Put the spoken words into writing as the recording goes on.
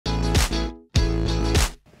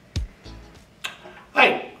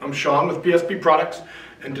I'm Sean with PSP Products,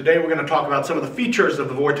 and today we're going to talk about some of the features of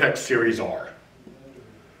the Vortexx Series R.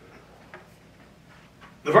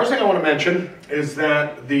 The first thing I want to mention is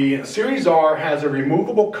that the Series R has a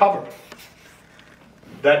removable cover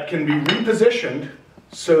that can be repositioned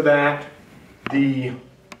so that the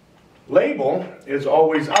label is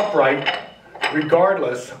always upright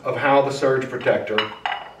regardless of how the surge protector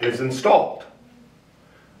is installed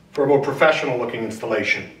for a more professional looking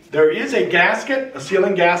installation. There is a gasket, a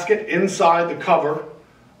sealing gasket inside the cover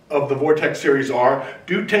of the Vortexx Series R.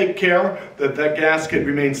 Do take care that that gasket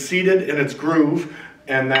remains seated in its groove,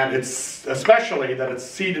 and that especially that it's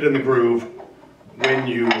seated in the groove when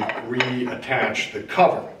you reattach the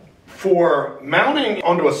cover. For mounting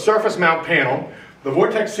onto a surface mount panel, the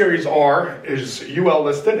Vortexx Series R is UL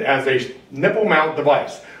listed as a nipple mount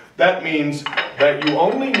device. That means that you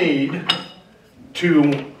only need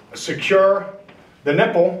to secure the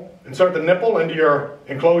nipple, insert the nipple into your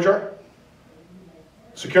enclosure,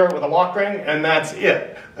 secure it with a lock ring, and that's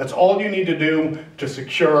it. That's all you need to do to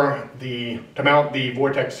to mount the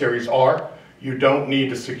Vortexx Series R. You don't need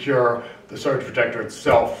to secure the surge protector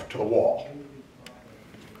itself to the wall.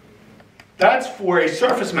 That's for a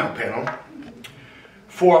surface mount panel.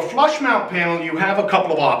 For a flush mount panel, you have a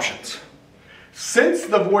couple of options. Since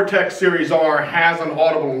the Vortexx Series R has an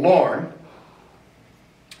audible alarm,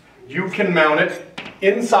 you can mount it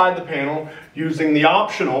inside the panel using the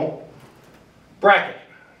optional bracket.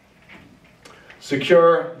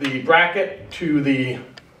 Secure the bracket to the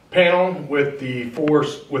panel with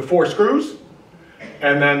four screws,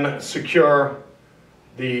 and then secure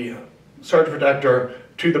the surge protector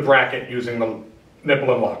to the bracket using the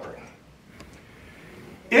nipple and lock ring.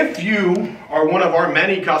 If you are one of our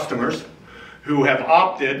many customers who have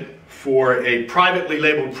opted for a privately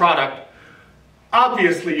labeled product,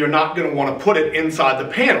 obviously you're not going to want to put it inside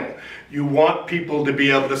the panel. You want people to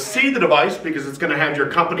be able to see the device because it's going to have your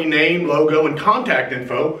company name, logo, and contact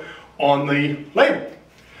info on the label.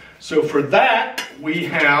 So for that, we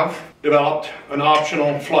have developed an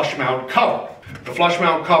optional flush mount cover. The flush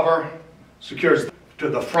mount cover secures to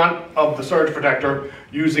the front of the surge protector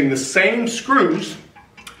using the same screws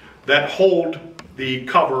that hold the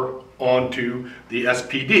cover onto the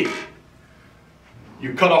SPD.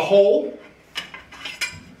 You cut a hole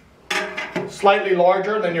slightly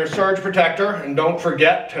larger than your surge protector, and don't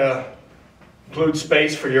forget to include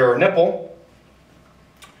space for your nipple.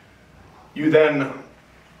 You then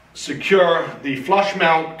secure the flush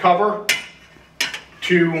mount cover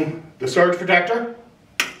to the surge protector.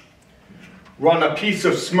 Run a piece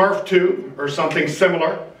of Smurf tube or something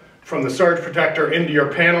similar from the surge protector into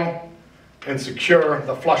your panel and secure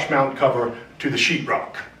the flush mount cover to the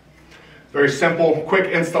sheetrock. Very simple,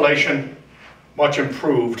 quick installation, much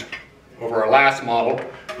improved over our last model.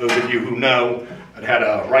 Those of you who know, it had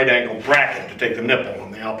a right angle bracket to take the nipple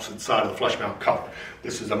on the opposite side of the flush mount cover.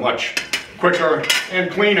 This is a much quicker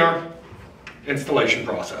and cleaner installation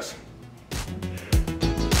process.